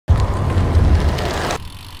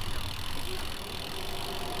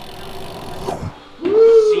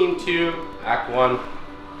2, Act 1,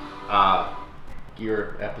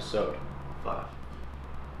 gear episode 5.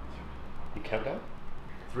 You count down?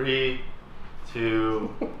 3, 2,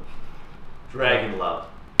 Dragon Love.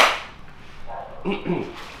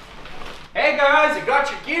 Hey guys, I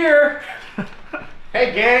got your gear!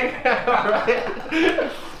 Hey gang!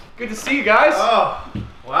 Alright. Good to see you guys. Oh,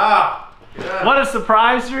 wow. Yeah. What a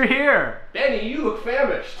surprise you're here! Benny, you look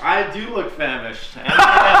famished. I do look famished.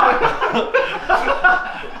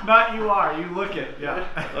 Not you are, you look it, yeah.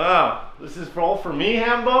 Oh, this is all for me,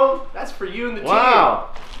 Hambone? That's for you and the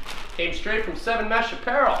Wow. team. Came straight from 7 Mesh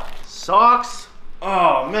Apparel. Socks?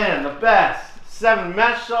 Oh man, the best. 7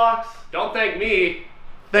 Mesh socks? Don't thank me.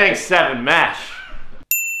 Thanks, 7 Mesh.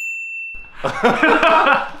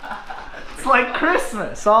 It's like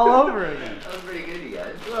Christmas all over again. That was pretty good, you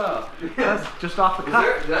guys. Oh. That's just off the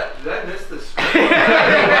cuff. Did I miss the script?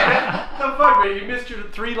 The fuck, man? You missed your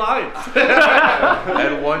 3 lines. I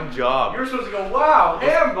had one job. You're supposed to go, wow,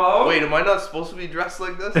 Hambo. Wait, am I not supposed to be dressed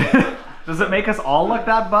like this? Does it make us all look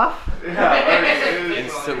that buff? Yeah,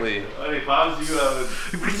 instantly. If I was you, I would.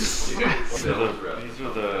 These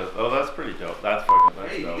are the. Oh, that's pretty dope. That's fucking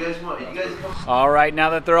nice. Hey, you guys come? All right,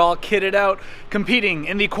 now that they're all kitted out, competing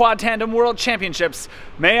in the Quad Tandem World Championships,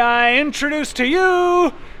 may I introduce to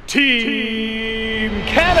you Team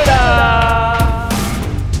Canada!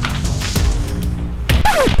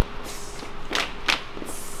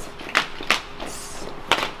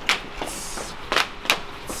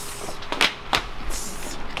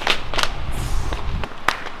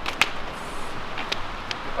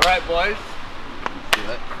 All right, boys. Do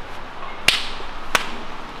it.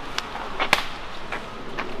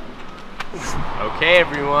 Okay,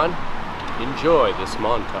 everyone, enjoy this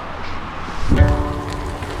montage.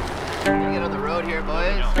 Can we get on the road here,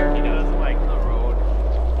 boys? He doesn't like the road.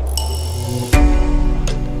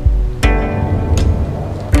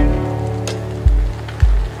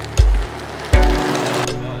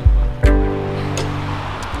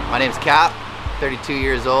 My name's Cap, 32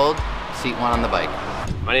 years old, seat 1 on the bike.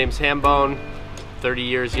 My name's Hambone, 30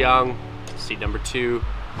 years young, seat number 2.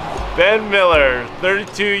 Ben Miller,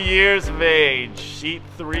 32 years of age, seat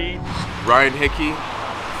 3. Ryan Hickey,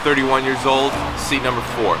 31 years old, seat number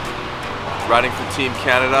 4. Riding for Team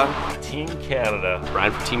Canada. Team Canada.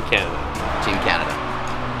 Riding for Team Canada. Team Canada.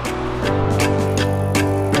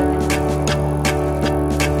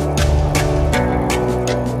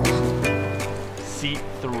 Seat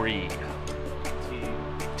 3.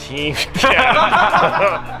 Team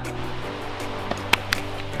Canada.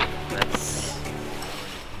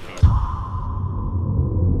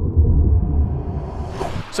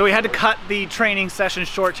 So we had to cut the training session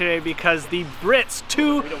short today because the Brits,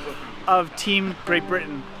 2 of Team Great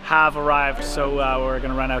Britain, have arrived. So we're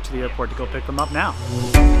gonna run out to the airport to go pick them up now.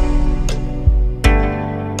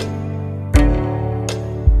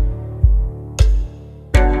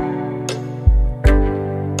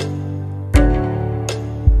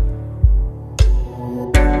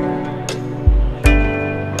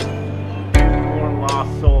 More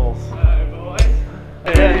lost souls.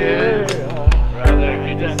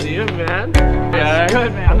 Man. Yeah.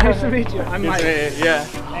 Good, man. Nice to meet you. I'm Mike. Yeah.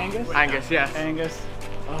 Angus? Angus, yes. Angus.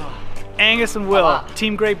 Oh. Angus and Will,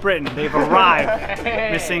 Team Great Britain. They've arrived.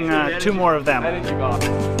 Missing 2 more of them.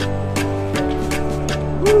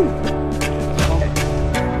 Woo.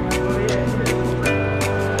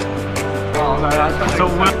 So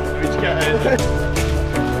Will.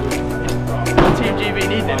 Team GB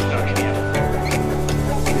needs it.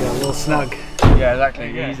 Yeah, a little snug. Yeah, exactly.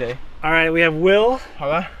 Easy. All right, we have Will.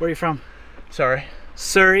 Hello? Where are you from? Sorry.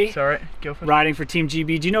 Surrey. Sorry. Guildford. Riding for Team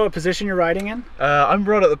GB. Do you know what position you're riding in? I'm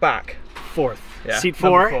right at the back. 4th. Yeah. Seat 4.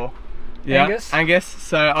 Number 4. Yeah. Angus? Angus.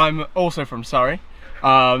 So I'm also from Surrey.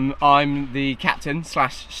 I'm the captain /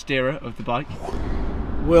 steerer of the bike.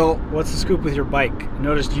 Will, what's the scoop with your bike?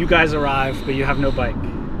 Noticed you guys arrived, but you have no bike.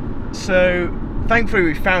 So thankfully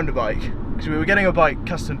we found a bike because we were getting a bike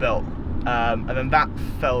custom built and then that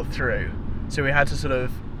fell through, so we had to sort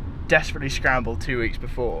of desperately scramble 2 weeks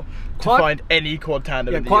before to find any quad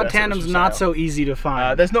tandem in the quad US tandem's not so easy to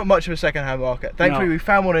find. There's not much of a second-hand market. Thankfully No. we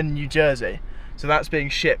found one in New Jersey, so that's being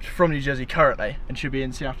shipped from New Jersey currently and should be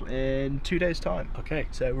in Seattle in 2 days time. Okay,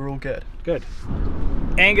 So we're all good. good.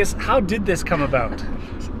 Angus, how did this come about?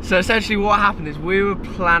 So essentially what happened is we were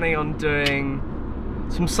planning on doing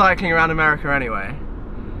some cycling around America anyway.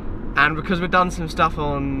 And because we've done some stuff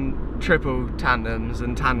on triple tandems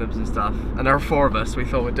and stuff, and there are 4 of us, we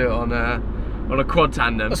thought we'd do it on a quad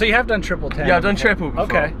tandem. Oh, so you have done triple tandem? Yeah, I've done triple before.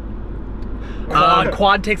 Okay.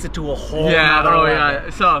 Quad takes it to a whole Yeah, nother oh level. yeah,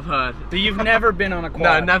 so I've heard. So you've never been on a quad?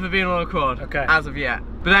 No, never been on a quad. Okay. As of yet.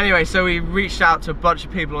 But anyway, so we reached out to a bunch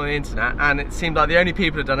of people on the internet, and it seemed like the only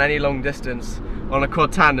people who'd done any long distance on a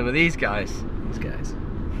quad tandem are these guys.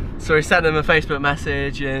 So we sent them a Facebook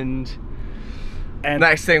message, and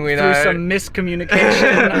next thing we know, through some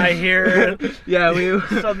miscommunication, I hear. Yeah,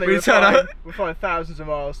 Suddenly we find thousands of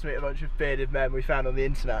miles to meet a bunch of bearded men we found on the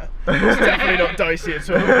internet. It's definitely not dicey at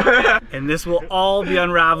all. And this will all be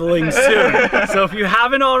unraveling soon. So if you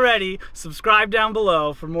haven't already, subscribe down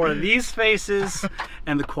below for more of these faces,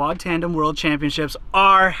 and the Quad Tandem World Championships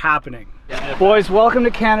are happening. Yeah. Boys, welcome to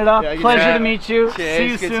Canada. Yeah, Pleasure to meet you. Cheers, see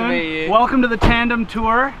you good soon. to meet you. Welcome to the Tandem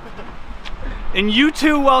Tour. And you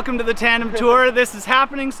too, welcome to the Tandem Tour. This is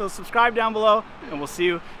happening, so subscribe down below, and we'll see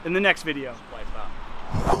you in the next video.